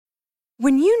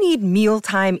When you need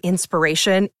mealtime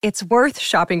inspiration, it's worth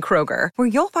shopping Kroger, where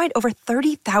you'll find over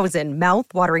 30,000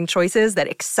 mouth-watering choices that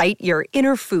excite your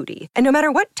inner foodie. And no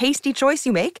matter what tasty choice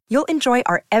you make, you'll enjoy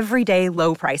our everyday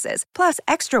low prices, plus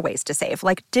extra ways to save,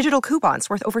 like digital coupons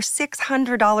worth over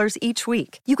 $600 each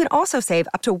week. You can also save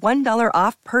up to $1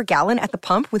 off per gallon at the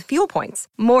pump with fuel points.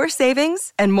 More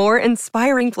savings and more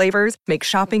inspiring flavors make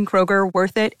shopping Kroger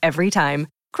worth it every time.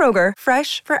 Kroger,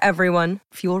 fresh for everyone.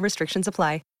 Fuel restrictions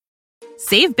apply.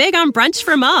 Save big on brunch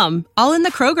for mom, all in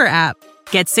the Kroger app.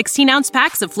 Get 16-ounce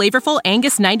packs of flavorful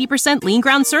Angus 90% lean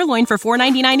ground sirloin for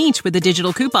 $4.99 each with a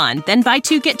digital coupon. Then buy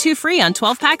 2, get 2 free on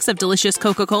 12 packs of delicious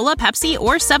Coca-Cola, Pepsi,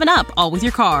 or 7-Up, all with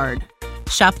your card.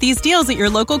 Shop these deals at your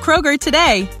local Kroger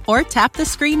today, or tap the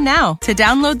screen now to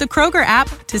download the Kroger app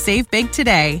to save big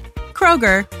today.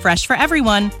 Kroger, fresh for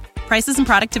everyone. Prices and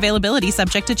product availability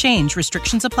subject to change.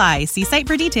 Restrictions apply. See site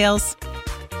for details.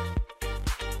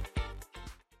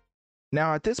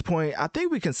 Now, at this point, I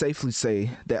think we can safely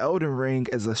say that Elden Ring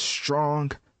is a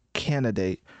strong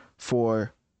candidate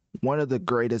for one of the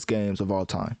greatest games of all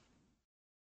time.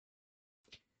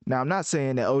 Now, I'm not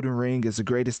saying that Elden Ring is the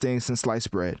greatest thing since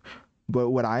sliced bread,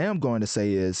 but what I am going to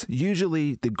say is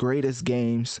usually the greatest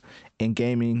games in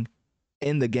gaming,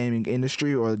 in the gaming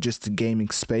industry or just the gaming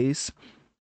space,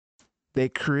 they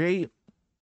create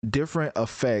different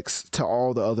effects to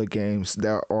all the other games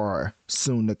that are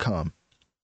soon to come.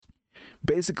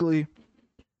 Basically,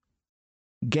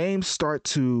 games start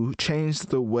to change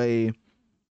the way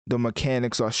the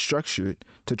mechanics are structured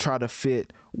to try to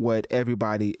fit what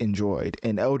everybody enjoyed.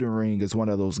 And Elden Ring is one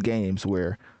of those games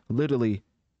where literally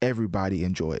everybody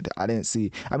enjoyed.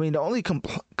 The only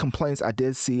complaints I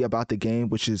did see about the game,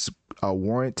 which is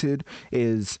warranted,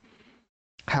 is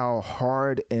how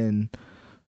hard and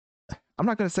I'm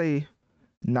not going to say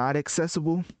not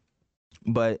accessible,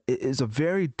 but it is a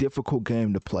very difficult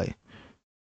game to play.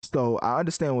 So I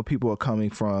understand where people are coming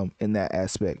from in that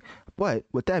aspect. But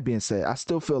with that being said, I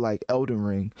still feel like Elden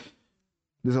Ring,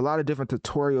 there's a lot of different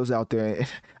tutorials out there.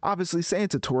 Obviously, saying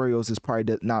tutorials is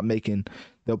probably not making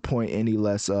the point any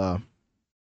less of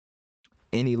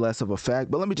a fact.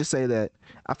 But let me just say that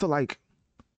I feel like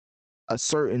a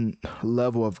certain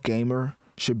level of gamer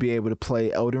should be able to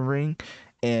play Elden Ring.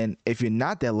 And if you're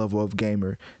not that level of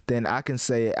gamer, then I can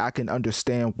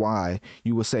understand why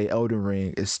you would say Elden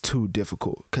Ring is too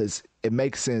difficult, because it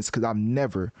makes sense, because I've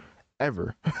never,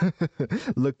 ever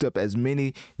looked up as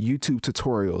many YouTube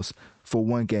tutorials for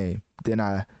one game than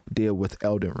I did with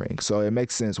Elden Ring. So it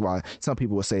makes sense why some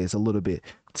people would say it's a little bit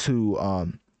too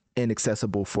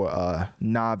inaccessible for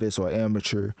novice or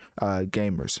amateur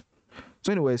gamers.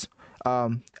 So anyways,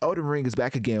 Elden Ring is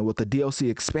back again with a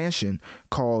DLC expansion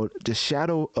called The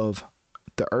Shadow of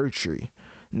the Erdtree.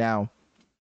 Now,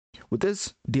 with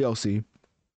this DLC,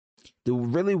 there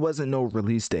really wasn't no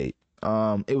release date.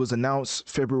 It was announced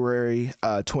February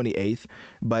 28th,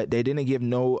 but they didn't give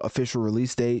no official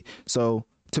release date. So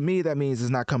to me, that means it's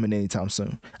not coming anytime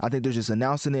soon. I think they're just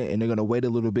announcing it and they're going to wait a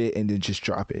little bit and then just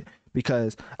drop it.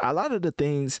 Because a lot of the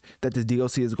things that the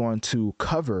DLC is going to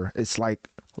cover, it's like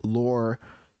lore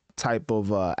type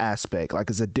of aspect. Like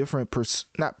it's a different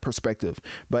not perspective,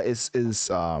 but it's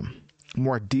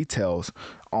more details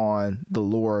on the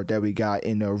lore that we got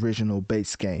in the original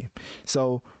base game.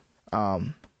 So I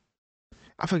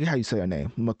forget how you say her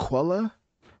name.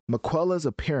 Maquella's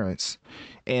appearance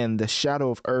in the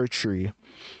Shadow of Erdtree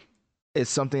is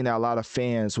something that a lot of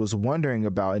fans was wondering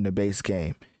about in the base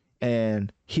game.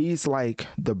 And he's like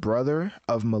the brother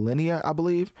of Millennia, I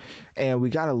believe. And we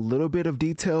got a little bit of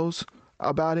details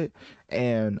about it,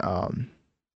 and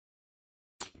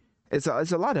it's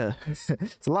a lot of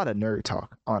nerd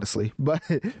talk, honestly. But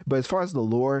as far as the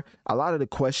lore, a lot of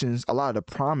the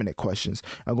prominent questions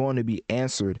are going to be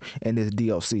answered in this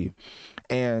DLC.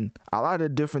 And a lot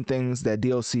of different things that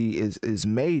DLC is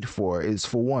made for is,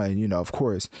 for one, of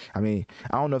course, I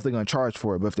don't know if they're going to charge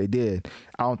for it, but if they did,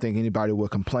 I don't think anybody would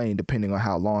complain depending on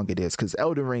how long it is, because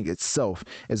Elden Ring itself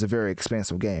is a very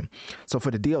expensive game. So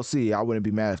for the DLC, I wouldn't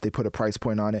be mad if they put a price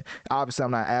point on it. Obviously,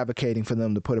 I'm not advocating for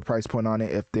them to put a price point on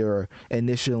it if they're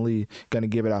initially going to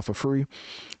give it out for free,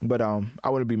 but I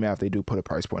wouldn't be mad if they do put a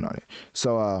price point on it.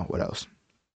 So what else?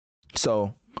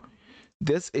 So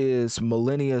this is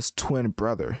Millennia's twin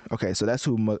brother. Okay, so that's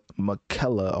who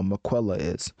Maquella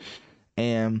is.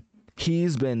 And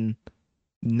he's been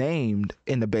named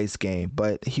in the base game,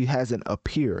 but he hasn't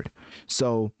appeared.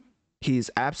 So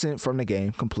he's absent from the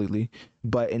game completely.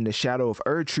 But in the Shadow of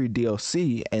Erdtree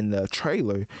DLC in the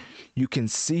trailer, you can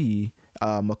see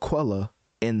Maquella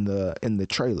in the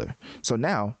trailer. So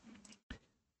now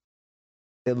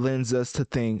it lends us to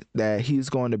think that he's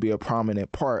going to be a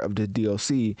prominent part of the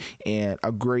DLC, and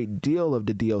a great deal of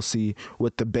the DLC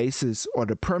with the basis or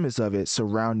the premise of it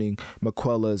surrounding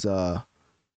Miquella's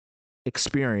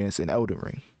experience in Elden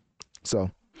Ring.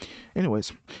 So,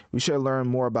 anyways, we should learn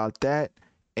more about that.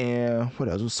 And what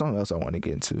else? Was something else I want to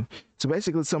get into. So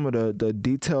basically, some of the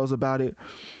details about it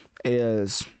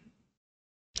is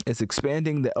it's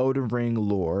expanding the Elden Ring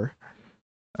lore.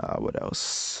 What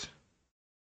else?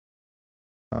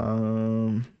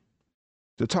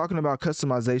 They're talking about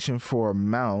customization for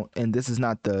mount, and this is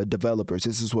not the developers.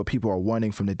 This is what people are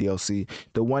wanting from the DLC.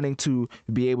 They're wanting to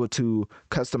be able to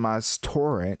customize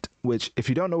Torrent, which, if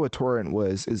you don't know what Torrent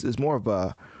was, is more of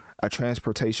a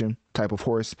transportation type of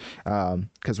horse.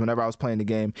 Because whenever I was playing the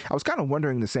game, I was kind of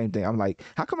wondering the same thing. I'm like,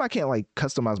 how come I can't like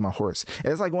customize my horse?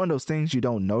 And it's like one of those things you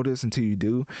don't notice until you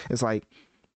do. It's like,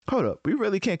 hold up, we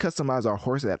really can't customize our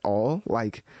horse at all.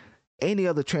 Like any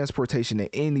other transportation in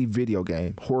any video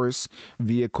game, horse,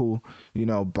 vehicle,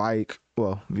 bike.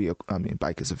 Well, vehicle. I mean,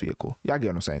 bike is a vehicle. Y'all get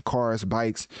what I'm saying? Cars,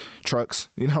 bikes, trucks.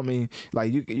 You know what I mean?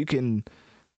 Like you can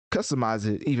customize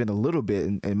it even a little bit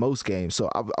in most games. So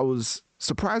I was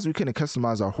surprised we couldn't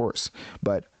customize our horse,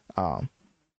 but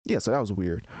yeah, so that was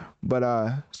weird.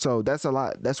 But so that's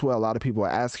what a lot of people are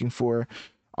asking for.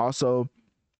 Also,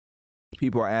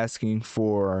 people are asking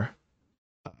for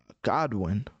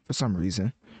Godwin for some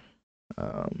reason,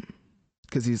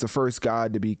 because he's the first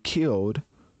god to be killed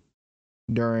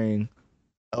during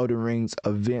Elden Ring's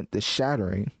event, the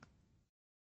Shattering.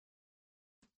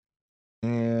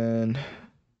 And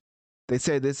they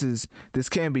say this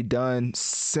can be done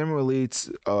similar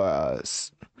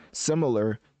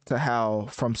to how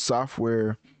From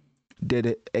Software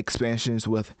did expansions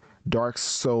with Dark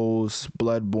Souls,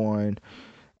 Bloodborne,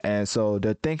 and so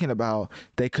they're thinking about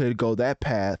they could go that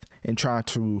path and try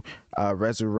to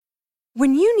resurrect.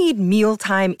 When you need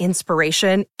mealtime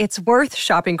inspiration, it's worth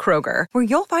shopping Kroger, where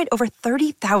you'll find over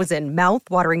 30,000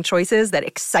 mouth-watering choices that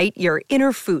excite your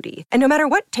inner foodie. And no matter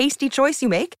what tasty choice you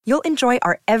make, you'll enjoy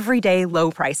our everyday low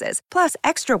prices, plus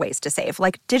extra ways to save,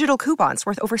 like digital coupons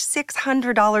worth over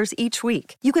 $600 each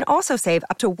week. You can also save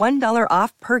up to $1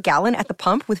 off per gallon at the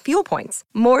pump with fuel points.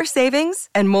 More savings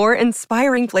and more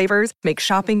inspiring flavors make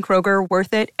shopping Kroger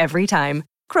worth it every time.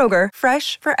 Kroger,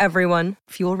 fresh for everyone.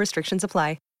 Fuel restrictions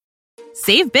apply.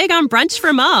 Save big on brunch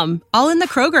for mom, all in the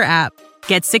Kroger app.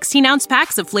 Get 16-ounce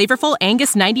packs of flavorful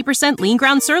Angus 90% lean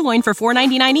ground sirloin for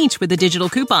 $4.99 each with a digital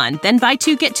coupon. Then buy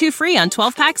 2, get 2 free on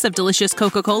 12 packs of delicious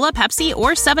Coca-Cola, Pepsi,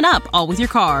 or 7-Up, all with your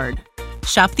card.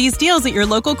 Shop these deals at your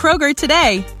local Kroger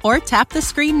today, or tap the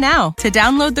screen now to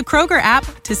download the Kroger app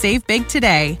to save big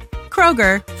today.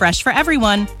 Kroger, fresh for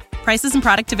everyone. Prices and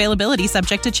product availability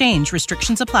subject to change.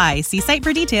 Restrictions apply. See site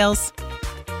for details.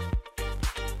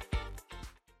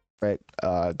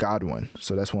 Godwin.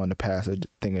 So that's one of the paths I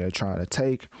think they're trying to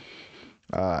take.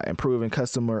 Improving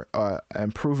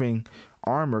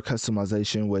armor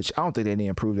customization, which I don't think they need to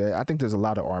improve that. I think there's a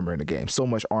lot of armor in the game. So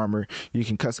much armor you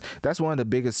can That's one of the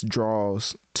biggest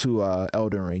draws to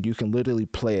Elden Ring. You can literally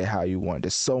play it how you want.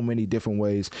 There's so many different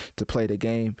ways to play the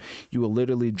game. You will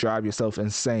literally drive yourself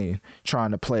insane trying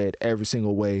to play it every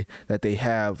single way that they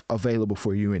have available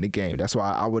for you in the game. That's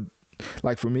why I would,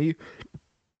 like, for me,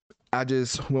 I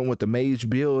just went with the mage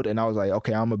build, and I was like,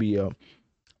 okay, I'm gonna be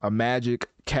a magic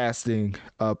casting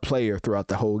player throughout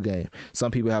the whole game. Some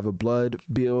people have a blood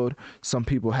build, some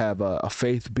people have a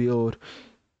faith build.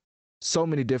 So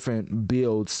many different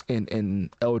builds in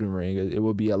Elden Ring. It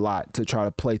would be a lot to try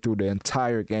to play through the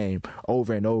entire game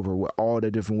over and over with all the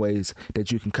different ways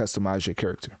that you can customize your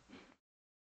character.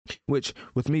 Which,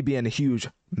 with me being a huge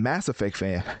Mass Effect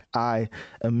fan, I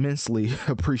immensely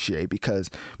appreciate, because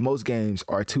most games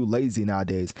are too lazy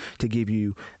nowadays to give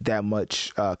you that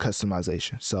much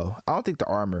customization. So I don't think the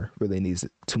armor really needs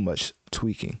too much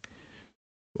tweaking.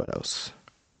 What else?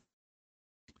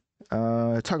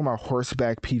 Talking about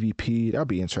horseback PvP, that'll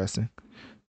be interesting.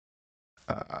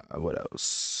 What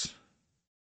else?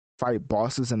 Fight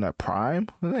bosses in their prime?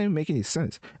 That doesn't even make any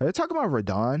sense. Are they talking about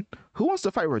Radahn? Who wants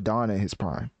to fight Radahn in his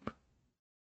prime?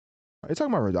 Are they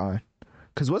talking about Radahn?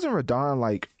 Because wasn't Radahn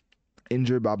like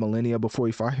injured by Millennia before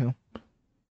he fought him?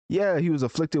 Yeah, he was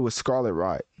afflicted with Scarlet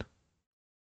Rot.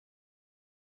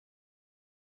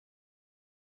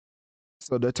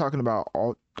 So they're talking about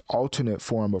alternate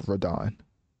form of Radahn.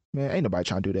 Man, ain't nobody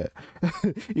trying to do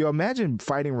that. You imagine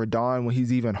fighting Radahn when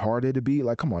he's even harder to beat?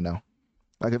 Like, come on now.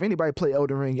 Like, if anybody played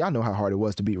Elden Ring, y'all know how hard it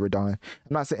was to beat Radahn. I'm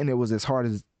not saying it was as hard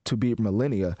as to beat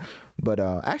Millennia. But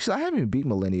actually, I haven't even beat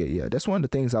Millennia yet. That's one of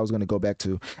the things I was going to go back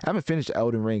to. I haven't finished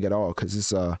Elden Ring at all because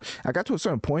it's I got to a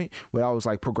certain point where I was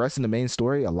like progressing the main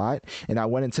story a lot, and I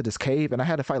went into this cave and I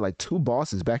had to fight like 2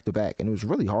 bosses back to back, and it was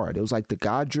really hard. It was like the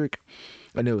Godric,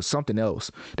 and there was something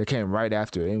else that came right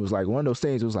after, and it was like one of those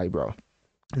things. It was like, bro,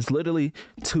 it's literally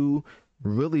 2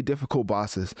 really difficult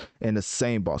bosses in the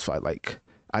same boss fight. Like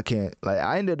I can't, like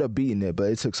I ended up beating it,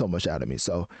 but it took so much out of me.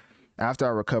 So after I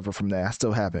recover from that, I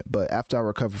still haven't, but after I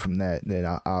recover from that, then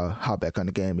I'll hop back on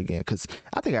the game again. Because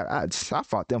I think I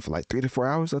fought them for like 3 to 4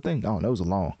 hours, I think. I don't know, it was a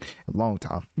long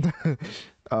time.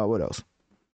 What else?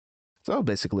 So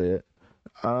basically it.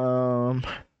 But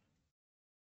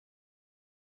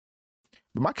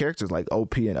my character's like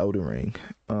OP in Elden Ring.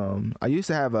 I used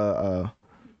to have the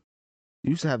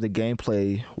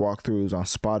gameplay walkthroughs on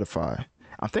Spotify.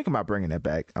 I'm thinking about bringing that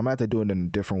back. I'm going to have to do it in a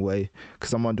different way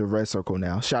because I'm under Red Circle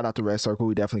now. Shout out to Red Circle.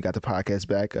 We definitely got the podcast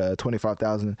back.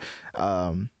 25,000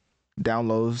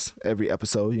 downloads every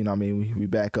episode. You know what I mean? We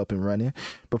back up and running.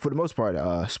 But for the most part,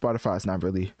 Spotify is not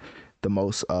really the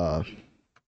most... I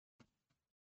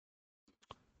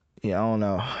don't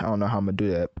know how I'm going to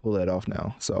do that, pull that off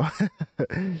now. So,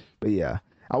 but yeah.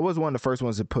 I was one of the first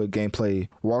ones to put gameplay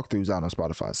walkthroughs out on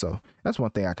Spotify. So that's one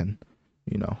thing I can,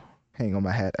 hang on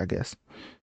my hat, I guess.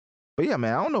 But yeah,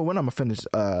 man, I don't know when I'm gonna finish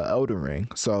Elden Ring.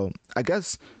 So I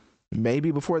guess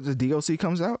maybe before the DLC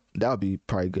comes out, that would be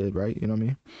probably good, right? You know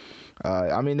what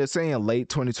I mean? They're saying late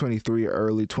 2023,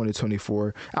 early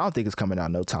 2024. I don't think it's coming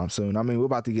out no time soon. I mean, we're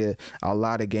about to get a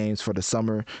lot of games for the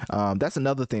summer. That's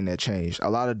another thing that changed. A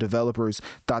lot of developers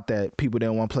thought that people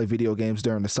didn't want to play video games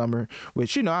during the summer,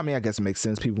 which, I guess it makes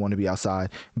sense. People want to be outside.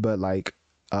 But like,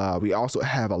 we also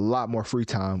have a lot more free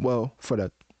time. Well, for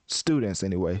the students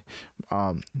anyway,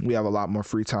 we have a lot more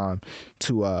free time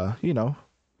to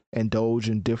indulge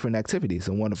in different activities,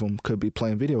 and one of them could be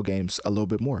playing video games a little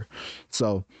bit more.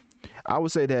 So I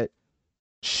would say that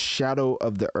Shadow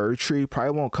of the Erdtree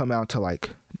probably won't come out till like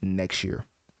next year.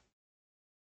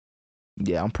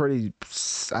 Yeah,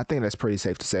 I think that's pretty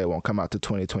safe to say it won't come out to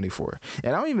 2024.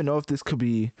 And I don't even know if this could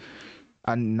be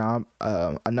a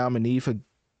nominee for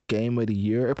Game of the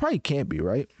Year. It probably can't be,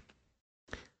 right?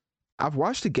 I've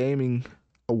watched the gaming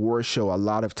award show a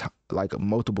lot of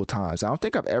multiple times. I don't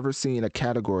think I've ever seen a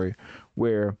category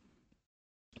where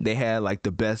they had like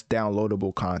the best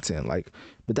downloadable content.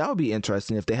 But that would be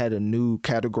interesting if they had a new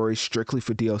category strictly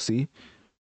for DLC.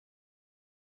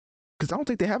 Because I don't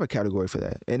think they have a category for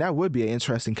that, and that would be an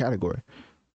interesting category.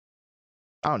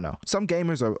 I don't know. Some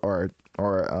gamers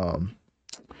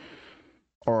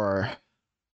are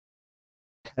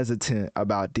hesitant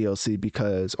about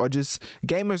DLC or just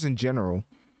gamers in general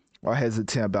are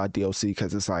hesitant about DLC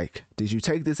because it's like, did you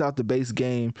take this out the base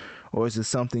game, or is it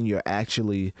something you're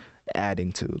actually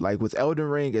adding to? Like with Elden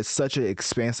Ring, it's such an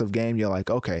expansive game. You're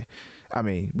like, okay, I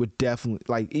mean, would definitely,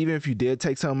 like, even if you did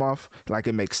take something off, like,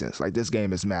 it makes sense. Like, this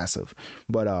game is massive.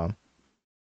 But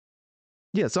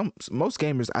yeah, most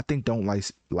gamers I think don't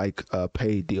like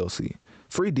paid DLC.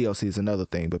 Free DLC is another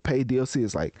thing, but paid DLC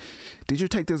is like, did you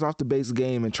take this off the base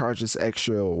game and charge this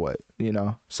extra or what?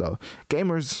 So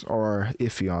gamers are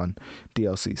iffy on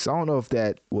DLC. So I don't know if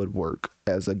that would work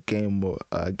as a game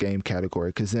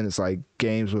category, because then it's like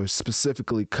games will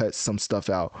specifically cut some stuff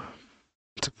out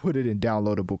to put it in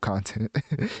downloadable content,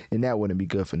 and that wouldn't be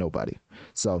good for nobody.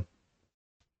 So,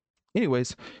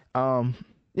 anyways,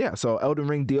 yeah, so Elden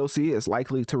Ring DLC is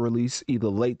likely to release either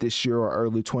late this year or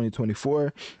early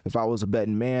 2024. If I was a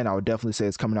betting man, I would definitely say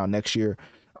it's coming out next year.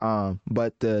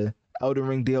 But the Elden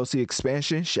Ring DLC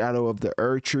expansion, Shadow of the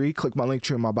Erdtree, click my link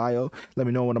tree in my bio. Let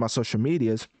me know on one of my social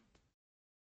medias.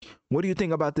 What do you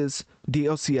think about this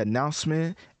DLC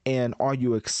announcement? And are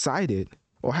you excited,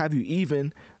 or have you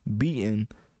even beaten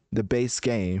the base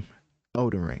game,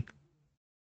 Elden Ring?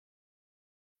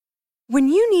 When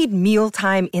you need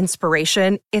mealtime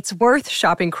inspiration, it's worth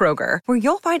shopping Kroger, where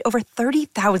you'll find over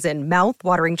 30,000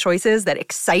 mouth-watering choices that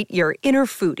excite your inner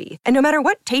foodie. And no matter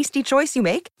what tasty choice you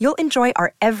make, you'll enjoy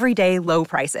our everyday low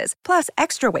prices, plus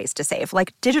extra ways to save,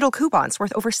 like digital coupons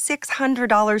worth over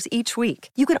 $600 each week.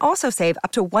 You can also save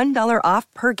up to $1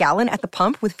 off per gallon at the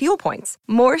pump with fuel points.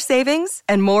 More savings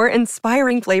and more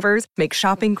inspiring flavors make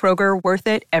shopping Kroger worth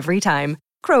it every time.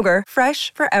 Kroger,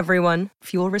 fresh for everyone.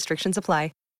 Fuel restrictions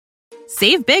apply.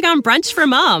 Save big on brunch for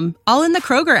mom, all in the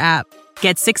Kroger app.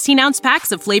 Get 16-ounce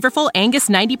packs of flavorful Angus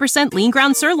 90% lean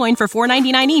ground sirloin for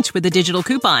 $4.99 each with a digital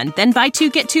coupon. Then buy 2,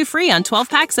 get 2 free on 12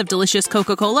 packs of delicious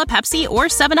Coca-Cola, Pepsi, or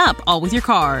 7-Up, all with your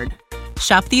card.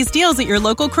 Shop these deals at your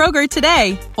local Kroger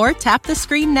today, or tap the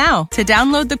screen now to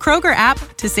download the Kroger app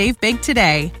to save big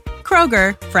today.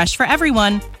 Kroger, fresh for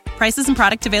everyone. Prices and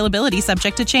product availability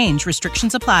subject to change.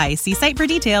 Restrictions apply. See site for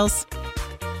details.